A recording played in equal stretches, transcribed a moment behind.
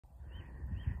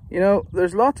You know,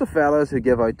 there's lots of fellas who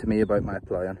give out to me about my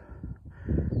ploughing.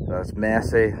 That it's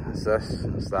messy, it's this,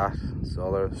 it's that, it's the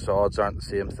other, sods aren't the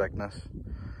same thickness.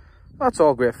 That's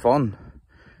all great fun.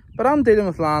 But I'm dealing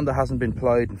with land that hasn't been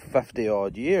ploughed in 50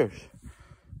 odd years.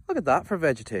 Look at that for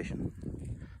vegetation.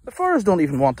 The furrows don't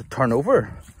even want to turn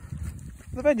over.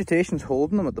 The vegetation's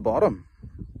holding them at the bottom.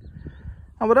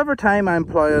 And whatever time I'm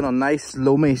ploughing on nice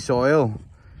loamy soil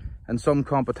in some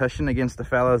competition against the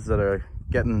fellas that are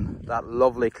getting that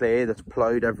lovely clay that's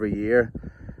ploughed every year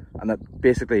and that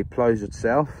basically ploughs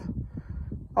itself,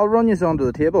 I'll run you onto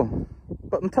the table.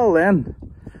 But until then,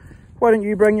 why don't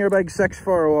you bring your big 6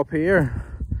 furrow up here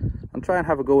and try and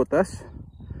have a go at this?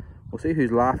 We'll see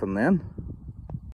who's laughing then.